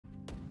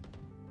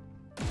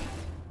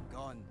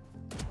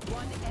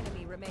One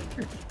enemy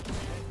remaining.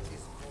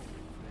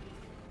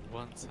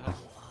 One tap.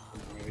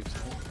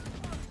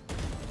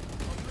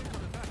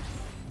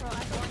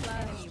 One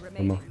enemy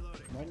remaining.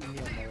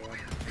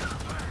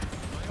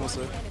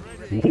 Also.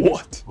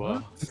 What?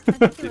 Wow.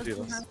 Last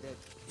Ridiculous.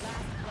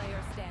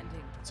 player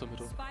standing. To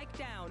middle. Spike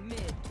down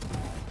mid.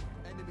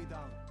 Enemy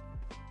down.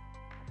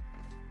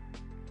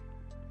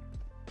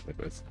 Wait,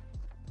 wait.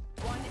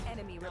 One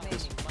enemy remaining.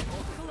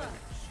 Clutch.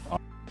 On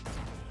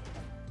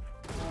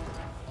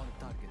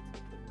target.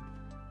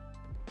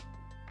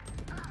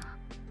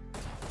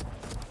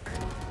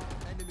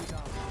 Enemy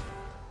down.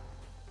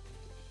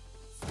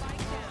 Spike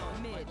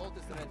down mid. Ult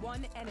is ready.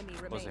 One enemy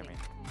What does that remaining.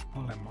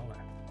 mean?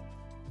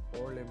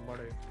 Ole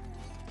mare.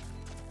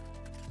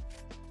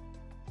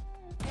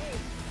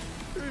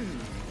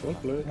 What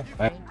blue? A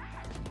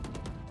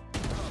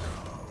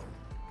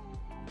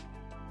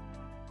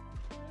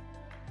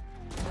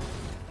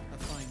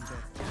fine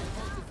death.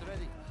 Ult is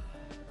ready.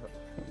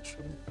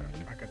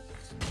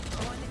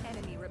 One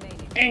enemy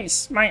remaining.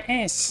 Ace, my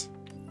ace.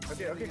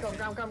 Okay, okay,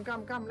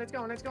 come. Let's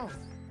go.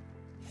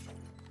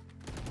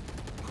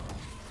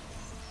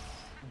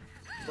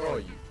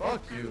 Bro,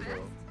 fuck you, bro.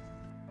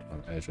 On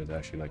edge was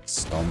actually like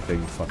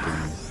stomping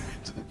fucking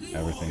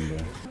everything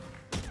there.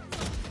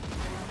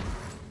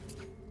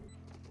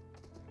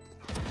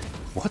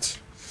 What?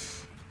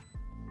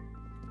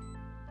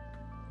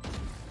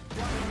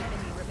 One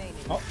enemy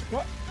remaining. Oh,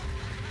 what?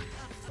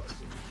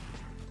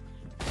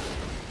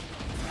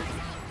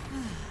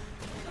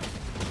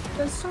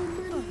 There's so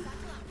many.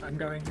 I'm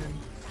going in.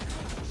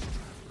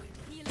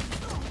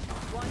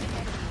 One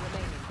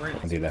enemy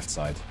remaining. On the left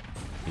side.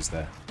 He's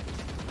there.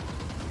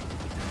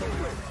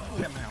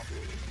 Get him out.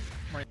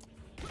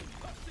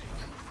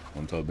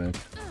 On top mid.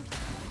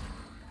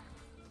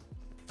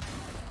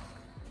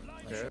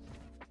 Okay.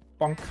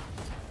 Bonk.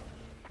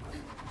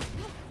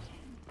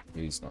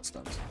 He's not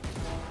stunned.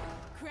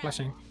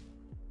 Flashing.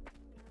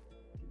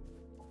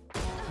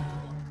 One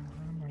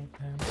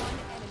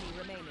enemy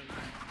remaining.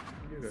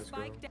 You guys go.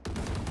 Spike down.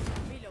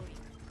 Reloading.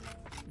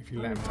 If you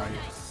let him die.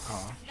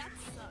 Ah.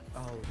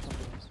 Oh,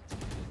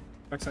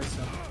 Backside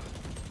still.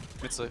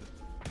 mid side.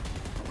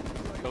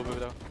 Elbow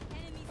down.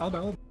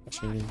 Elbow.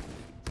 Actually,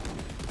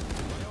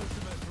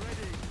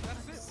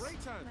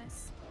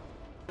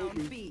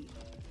 Down B.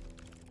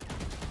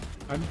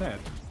 I'm dead.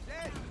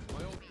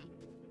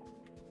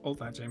 Ult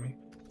that, Jamie.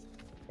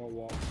 Or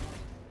what?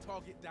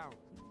 Target down.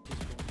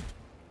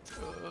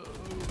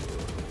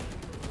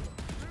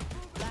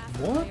 Last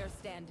What? player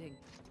standing.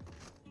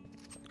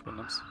 One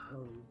nums.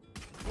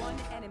 One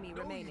enemy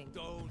remaining.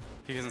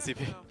 He has a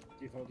CP.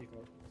 Default.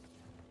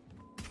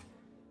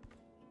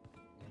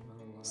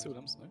 Still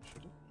nums, no?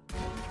 Should have.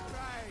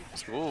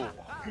 Let's go.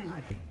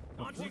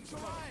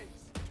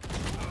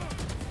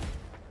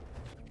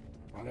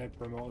 I know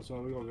promote as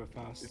well, we gotta go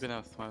fast. We've been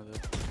out of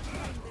there.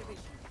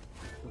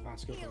 Go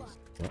fast.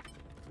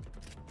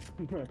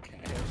 Okay.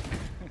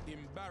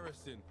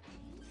 Embarrassing.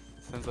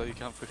 Sounds like you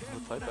can't freaking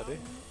reply, buddy.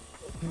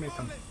 He made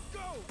some.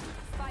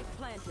 Spike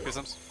planted. Here's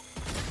nums.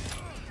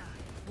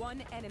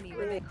 One enemy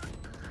remaining.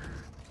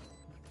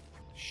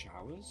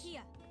 Showers?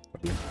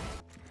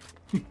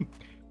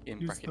 In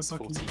Use brackets the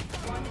bucket. 40.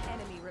 One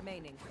enemy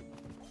remaining.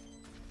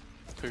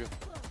 Trigger.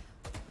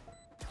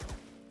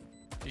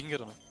 You can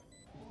get on it.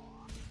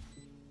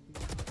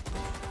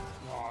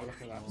 Oh,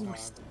 look at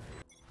that.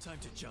 Time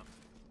to jump.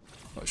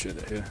 oh shit,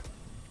 they're here.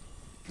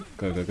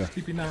 Go.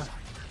 TP now.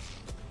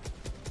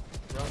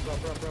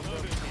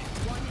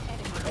 One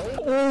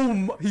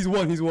enemy. Oh,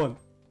 he's one.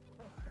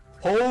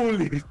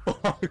 Holy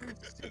fuck.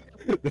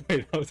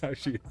 Wait, that was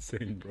actually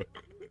insane, bro.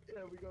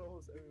 Yeah, we got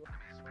almost everyone.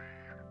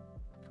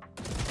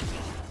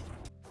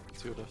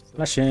 Two left.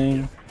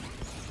 Flashing.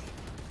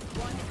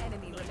 One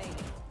enemy remaining.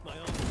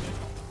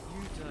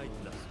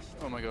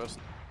 Oh my god.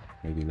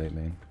 Maybe late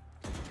main.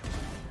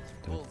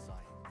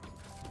 Bullseye.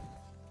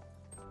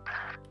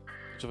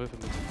 Should have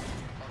opened it.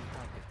 On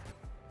target.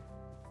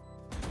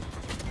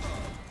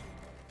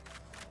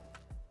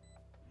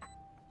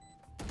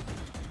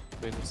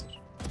 Wait, this.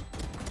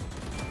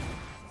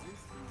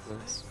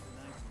 Nice.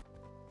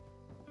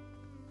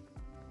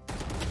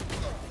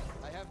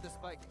 I have the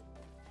spike.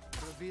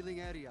 Revealing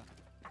area.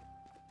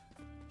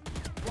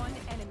 One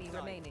enemy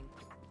remaining.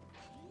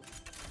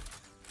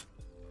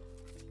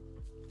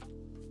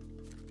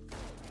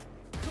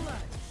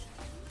 Clutch.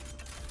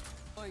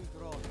 Going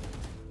thrown.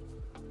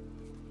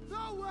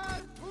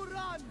 Nowhere to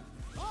run!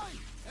 I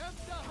am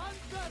the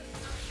hunter!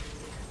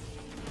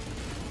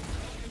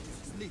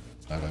 Sneak.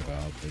 I gotta go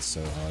out. It's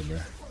so hard, bro.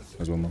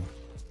 There's one more.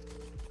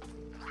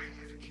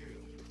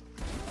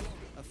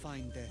 A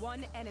fine death.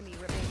 One enemy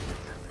remaining.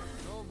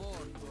 No more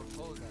to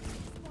oppose us.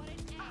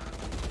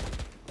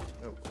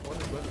 Oh, one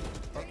is left.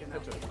 Fucking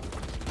headshot.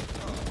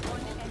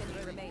 One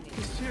enemy remaining.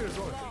 He's here as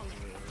well. Long.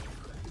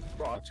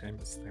 Bro,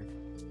 Chambers thing.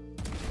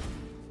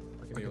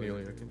 I can heal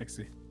you.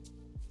 60.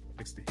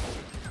 60.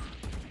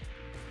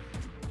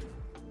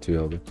 2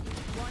 elbow.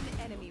 One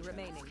enemy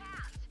remaining.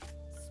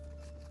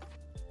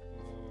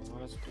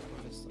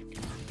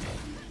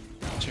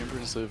 Chamber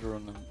is over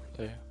on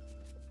A.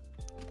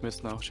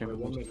 Missed now, chamber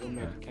One mid. mid, one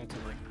mid. Can't tell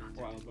like.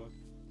 Or elbow.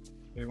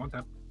 Yeah, one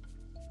tap.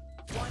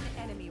 One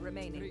enemy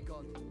remaining.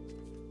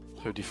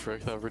 Holy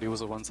frick, that really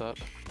was a one tap.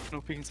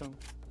 No peeking sound.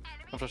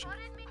 I'm flashing.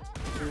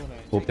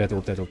 Hope that,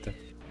 hope that, hope that.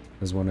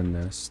 There's one in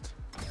nest.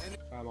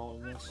 I'm all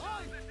in this.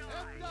 I am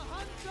the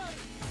hunter.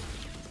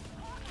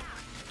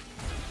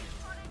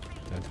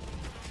 Dead.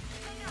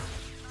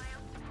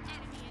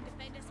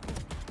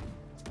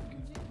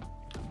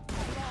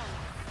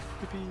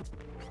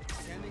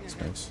 Scanning That's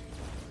ahead. nice.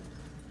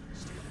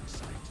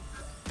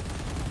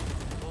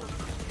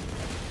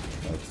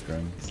 That's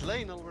grand. It's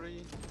lane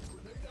already.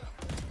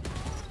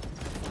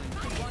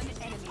 One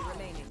enemy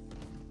remaining.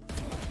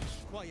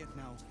 Quiet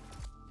now.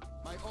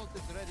 My ult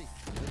is ready.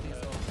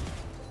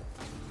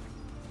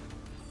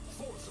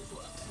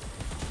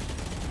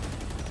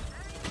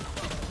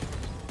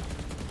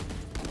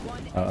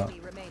 One enemy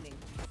remaining.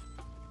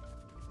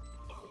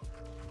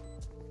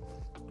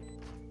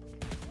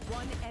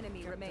 One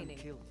enemy remaining.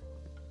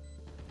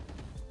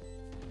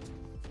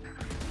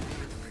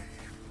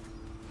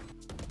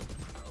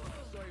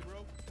 Sorry,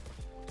 bro.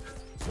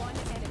 One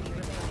enemy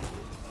remaining.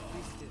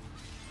 Be still.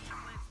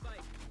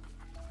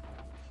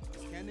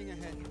 Scanning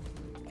ahead.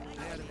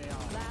 There they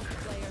are. Last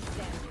player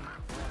standing.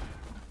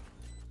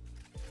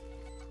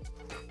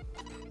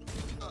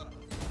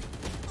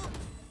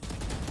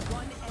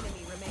 One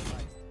enemy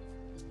remaining.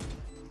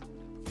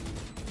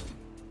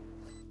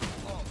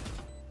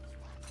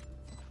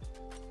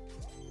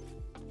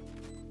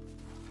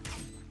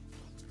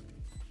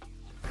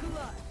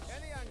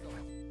 Any angle.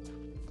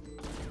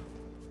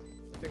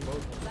 I think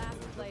both.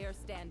 Last player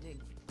standing.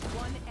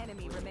 One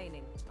enemy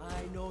remaining.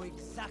 I know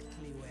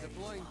exactly where.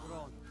 Deploying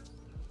drone.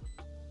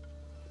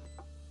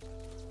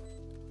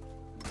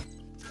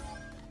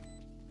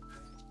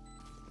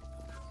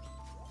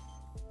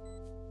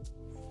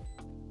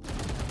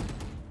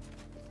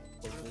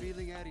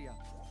 Revealing area.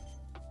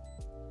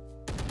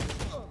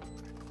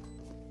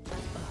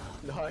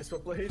 Nice, well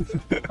played.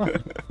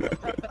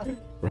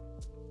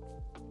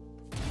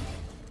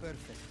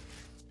 Perfect.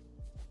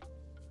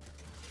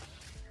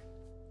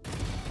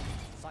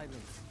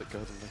 Silence. That guy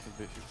didn't like a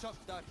bit. Shot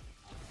done.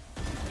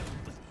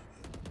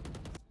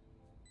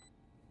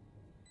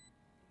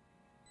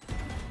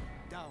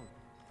 Down.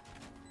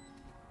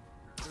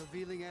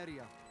 Revealing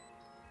area.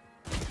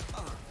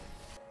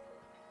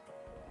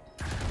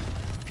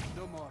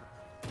 No more.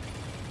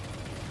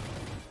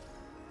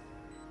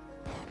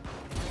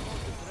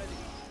 Ult is ready.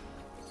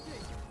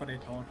 What a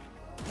taunt.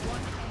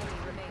 One enemy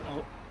remaining.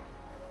 Oh.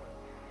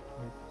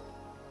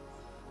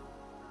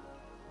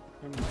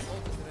 My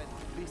ult is ready.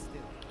 Be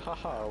still.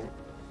 Haha.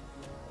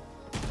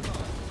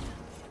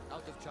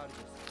 Out of charges.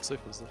 So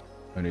close there.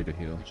 I need a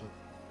heal.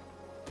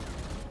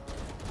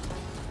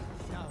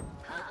 Now,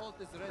 my ult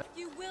is ready.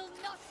 You will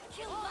not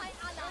kill my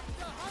ally.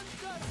 The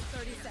hunter!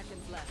 30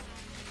 seconds left.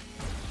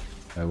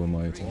 I will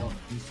my team. What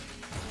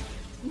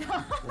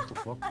the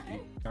fuck?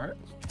 Alright.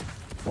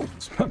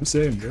 That's what I'm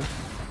saying, bro.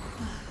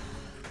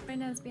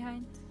 Reina's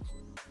behind.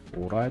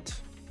 Alright.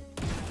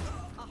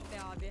 Ah be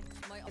abi.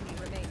 My enemy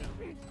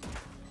remaining.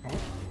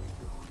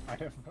 I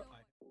have.